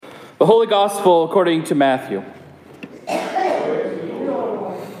The Holy Gospel according to Matthew.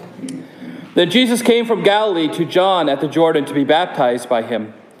 Then Jesus came from Galilee to John at the Jordan to be baptized by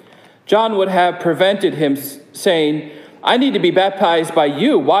him. John would have prevented him, saying, "I need to be baptized by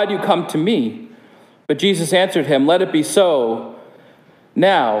you. Why do you come to me?" But Jesus answered him, "Let it be so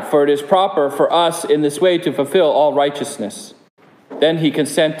now, for it is proper for us in this way to fulfill all righteousness." Then he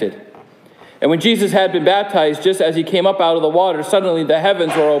consented. And when Jesus had been baptized, just as he came up out of the water, suddenly the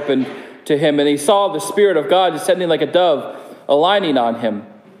heavens were opened to him, and he saw the Spirit of God descending like a dove, alighting on him.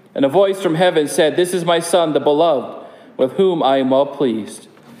 And a voice from heaven said, "This is my Son, the beloved, with whom I am well pleased."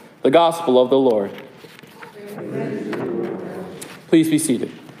 The Gospel of the Lord. Please be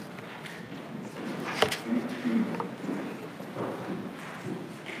seated.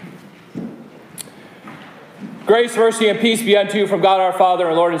 Grace, mercy, and peace be unto you from God our Father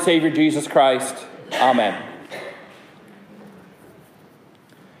and Lord and Savior Jesus Christ. Amen.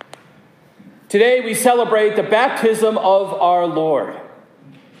 Today we celebrate the baptism of our Lord.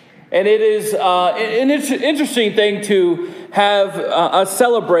 And it is an interesting thing to have us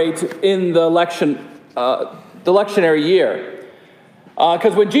celebrate in the lectionary year.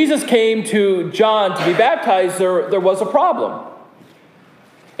 Because when Jesus came to John to be baptized, there was a problem.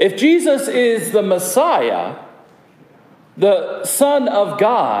 If Jesus is the Messiah, the Son of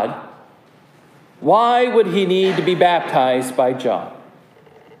God, why would he need to be baptized by John?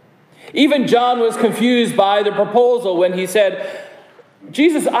 Even John was confused by the proposal when he said,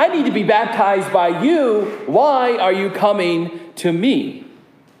 "Jesus, I need to be baptized by you. Why are you coming to me?"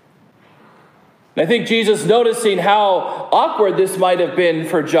 And I think Jesus, noticing how awkward this might have been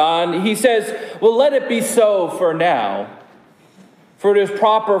for John, he says, "Well, let it be so for now. For it is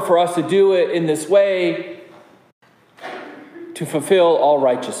proper for us to do it in this way to fulfill all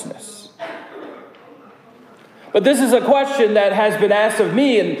righteousness." But this is a question that has been asked of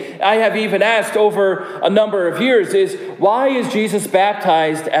me, and I have even asked over a number of years, is why is Jesus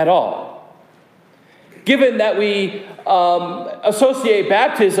baptized at all? Given that we associate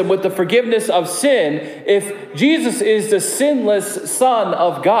baptism with the forgiveness of sin, if Jesus is the sinless Son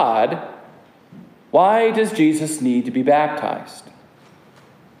of God, why does Jesus need to be baptized?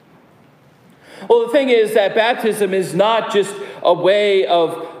 Well, the thing is that baptism is not just a way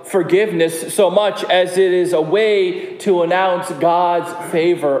of forgiveness so much as it is a way to announce God's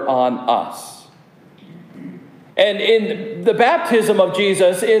favor on us. And in the baptism of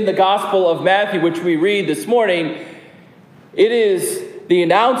Jesus in the Gospel of Matthew, which we read this morning, it is the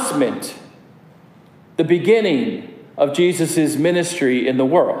announcement, the beginning of Jesus' ministry in the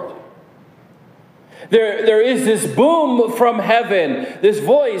world. There is this boom from heaven, this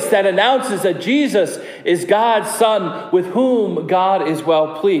voice that announces that Jesus is God's Son with whom God is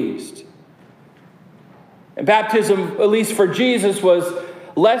well pleased. And baptism, at least for Jesus, was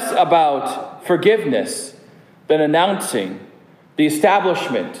less about forgiveness than announcing the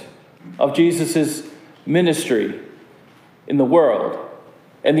establishment of Jesus' ministry in the world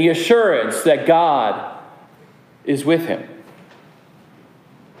and the assurance that God is with him.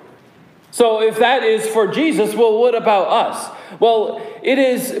 So if that is for Jesus, well, what about us? Well,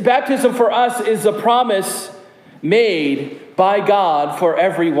 baptism for us is a promise made by God for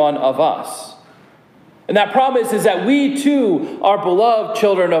every one of us. And that promise is that we too are beloved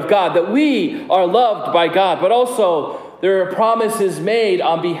children of God, that we are loved by God, but also there are promises made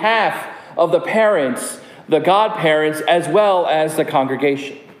on behalf of the parents, the godparents, as well as the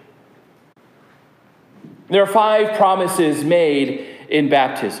congregation. There are 5 promises made in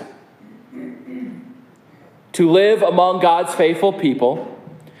baptism. To live among God's faithful people,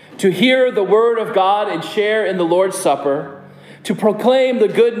 to hear the word of God and share in the Lord's Supper, to proclaim the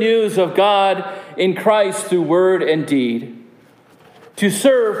good news of God in Christ through word and deed, to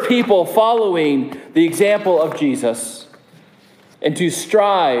serve people following the example of Jesus, and to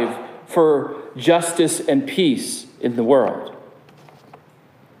strive for justice and peace in the world.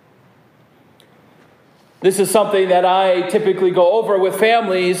 This is something that I typically go over with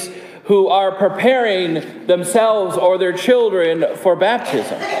families who are preparing themselves or their children for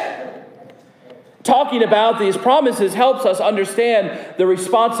baptism. Talking about these promises helps us understand the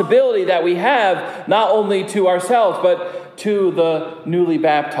responsibility that we have, not only to ourselves, but to the newly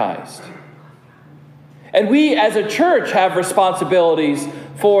baptized. And we as a church have responsibilities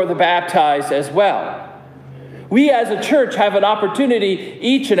for the baptized as well. We as a church have an opportunity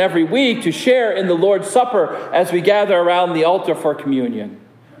each and every week to share in the Lord's Supper as we gather around the altar for communion.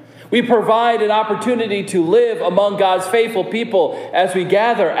 We provide an opportunity to live among God's faithful people as we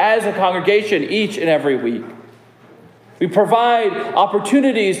gather as a congregation each and every week. We provide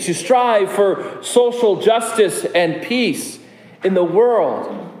opportunities to strive for social justice and peace in the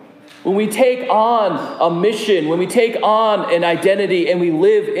world When we take on a mission, when we take on an identity and we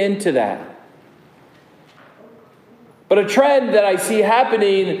live into that. But a trend that I see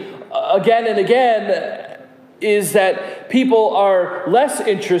happening again and again is that people are less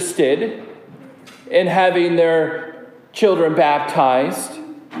interested in having their children baptized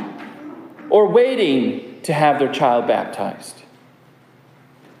or waiting to have their child baptized.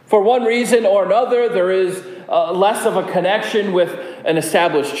 For one reason or another, there is less of a connection with an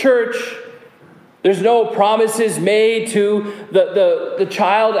established church. There's no promises made to the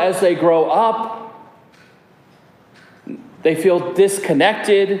child as they grow up. They feel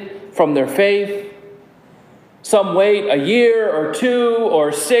disconnected from their faith. Some wait a year or 2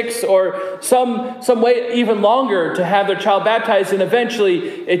 or 6 or some wait even longer to have their child baptized, and eventually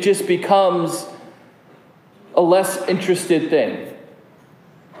it just becomes a less interested thing.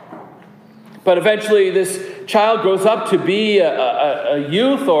 But eventually this child grows up to be a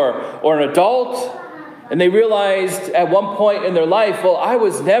youth or an adult, and they realized at one point in their life, well, I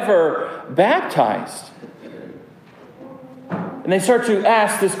was never baptized. And they start to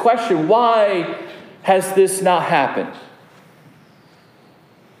ask this question, why has this not happened?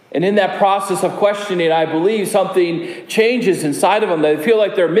 And in that process of questioning, I believe something changes inside of them. They feel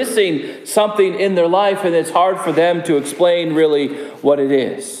like they're missing something in their life, and it's hard for them to explain really what it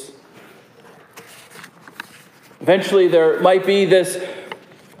is. Eventually, there might be this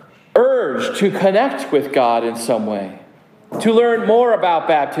urge to connect with God in some way, to learn more about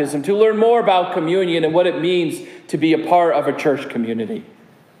baptism, to learn more about communion and what it means to be a part of a church community.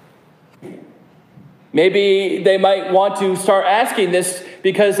 Maybe they might want to start asking this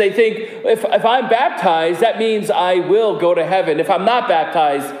because they think, if I'm baptized, that means I will go to heaven. If I'm not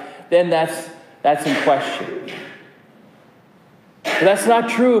baptized, then that's in question. But that's not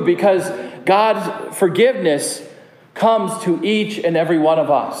true, because God's forgiveness comes to each and every one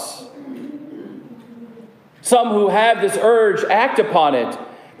of us. Some who have this urge act upon it.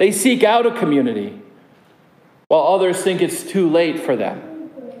 They seek out a community, while others think it's too late for them.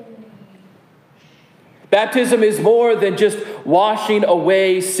 Baptism is more than just washing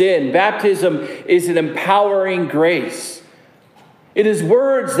away sin. Baptism is an empowering grace. It is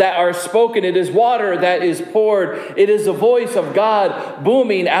words that are spoken. It is water that is poured. It is the voice of God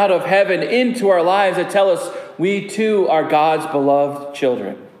booming out of heaven into our lives that tell us we too are God's beloved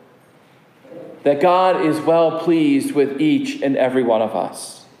children. That God is well pleased with each and every one of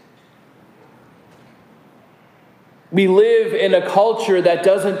us. We live in a culture that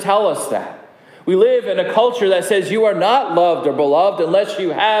doesn't tell us that. We live in a culture that says you are not loved or beloved unless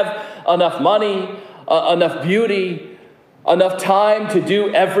you have enough money, enough beauty, enough time to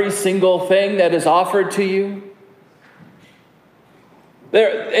do every single thing that is offered to you.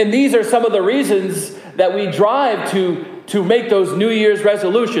 And these are some of the reasons that we drive to make those New Year's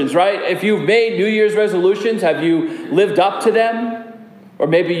resolutions, right? If you've made New Year's resolutions, have you lived up to them? Or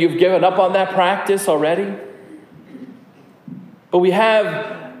maybe you've given up on that practice already. But we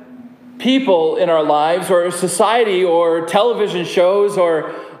have people in our lives, or society, or television shows,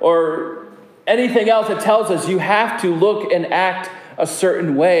 or anything else that tells us you have to look and act a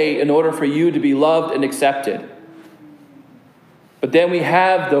certain way in order for you to be loved and accepted. But then we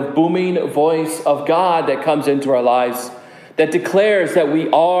have the booming voice of God that comes into our lives that declares that we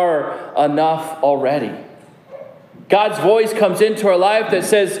are enough already. God's voice comes into our life that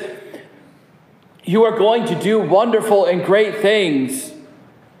says, you are going to do wonderful and great things.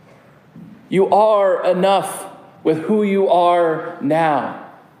 You are enough with who you are now.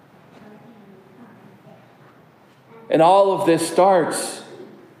 And all of this starts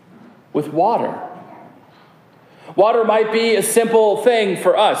with water. Water might be a simple thing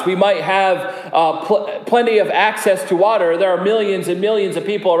for us. We might have plenty of access to water. There are millions and millions of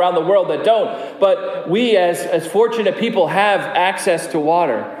people around the world that don't. But we as fortunate people have access to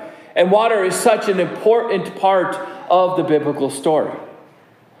water. And water is such an important part of the biblical story.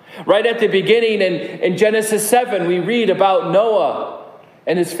 Right at the beginning in Genesis 7, we read about Noah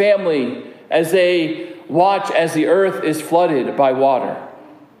and his family as they watch as the earth is flooded by water.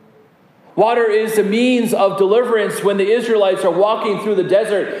 Water is the means of deliverance when the Israelites are walking through the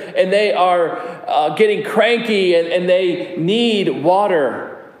desert and they are getting cranky and they need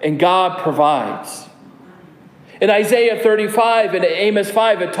water, and God provides. In Isaiah 35 and Amos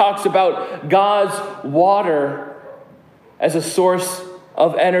 5, it talks about God's water as a source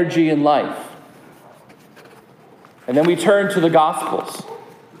of energy and life. And then we turn to the Gospels.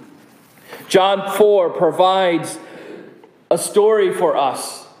 John 4 provides a story for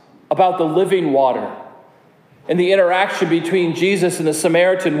us about the living water and the interaction between Jesus and the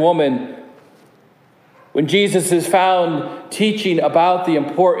Samaritan woman when Jesus is found teaching about the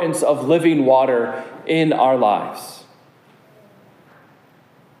importance of living water in our lives.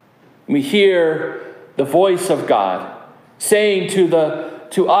 We hear the voice of God saying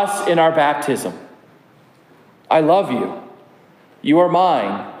to us in our baptism, I love you. You are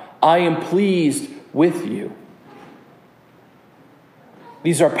mine. I am pleased with you.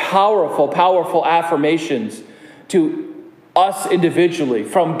 These are powerful, powerful affirmations to us individually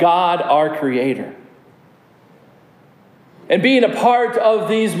from God, our Creator. And being a part of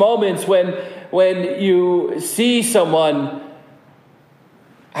these moments when you see someone,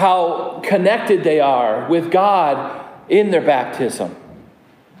 how connected they are with God in their baptism.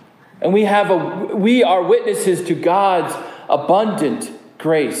 And we are witnesses to God's abundant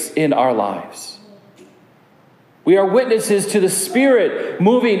grace in our lives. We are witnesses to the Spirit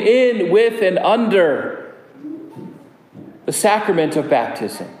moving in, with, and under the sacrament of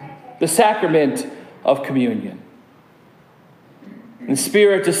baptism, the sacrament of communion. And the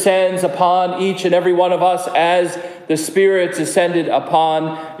Spirit descends upon each and every one of us as the Spirit descended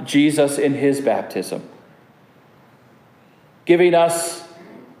upon Jesus in his baptism, giving us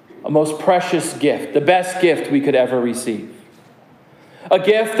a most precious gift, the best gift we could ever receive. A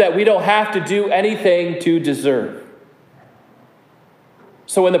gift that we don't have to do anything to deserve.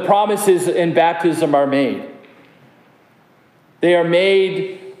 So when the promises in baptism are made, they are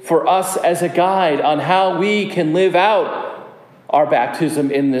made for us as a guide on how we can live out our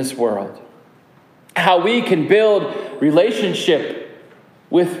baptism in this world. How we can build relationship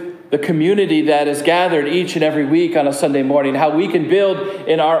with the community that is gathered each and every week on a Sunday morning. How we can build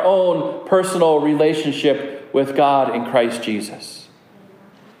in our own personal relationship with God in Christ Jesus.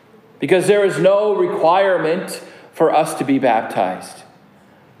 Because there is no requirement for us to be baptized.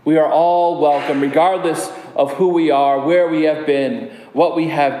 We are all welcome, regardless of who we are, where we have been, what we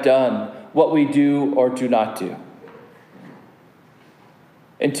have done, what we do or do not do.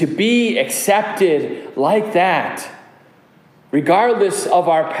 And to be accepted like that, regardless of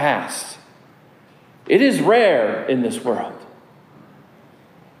our past, it is rare in this world.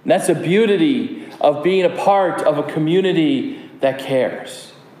 And that's the beauty of being a part of a community that cares.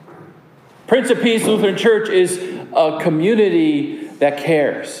 Prince of Peace Lutheran Church is a community that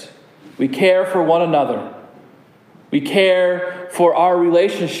cares. We care for one another. We care for our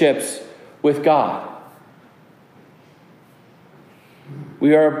relationships with God.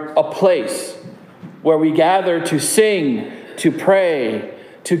 We are a place where we gather to sing, to pray,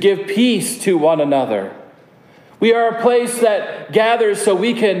 to give peace to one another. We are a place that gathers so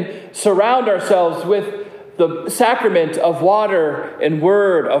we can surround ourselves with the sacrament of water and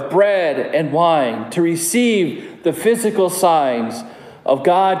word, of bread and wine, to receive the physical signs of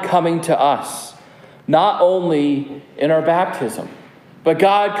God coming to us, not only in our baptism, but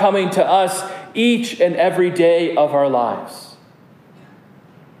God coming to us each and every day of our lives.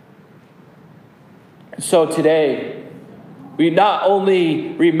 So today, we not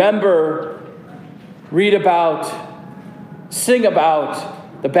only remember, read about, sing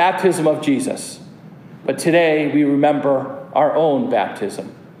about the baptism of Jesus, but today we remember our own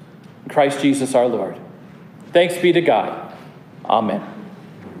baptism. In Christ Jesus our Lord. Thanks be to God. Amen.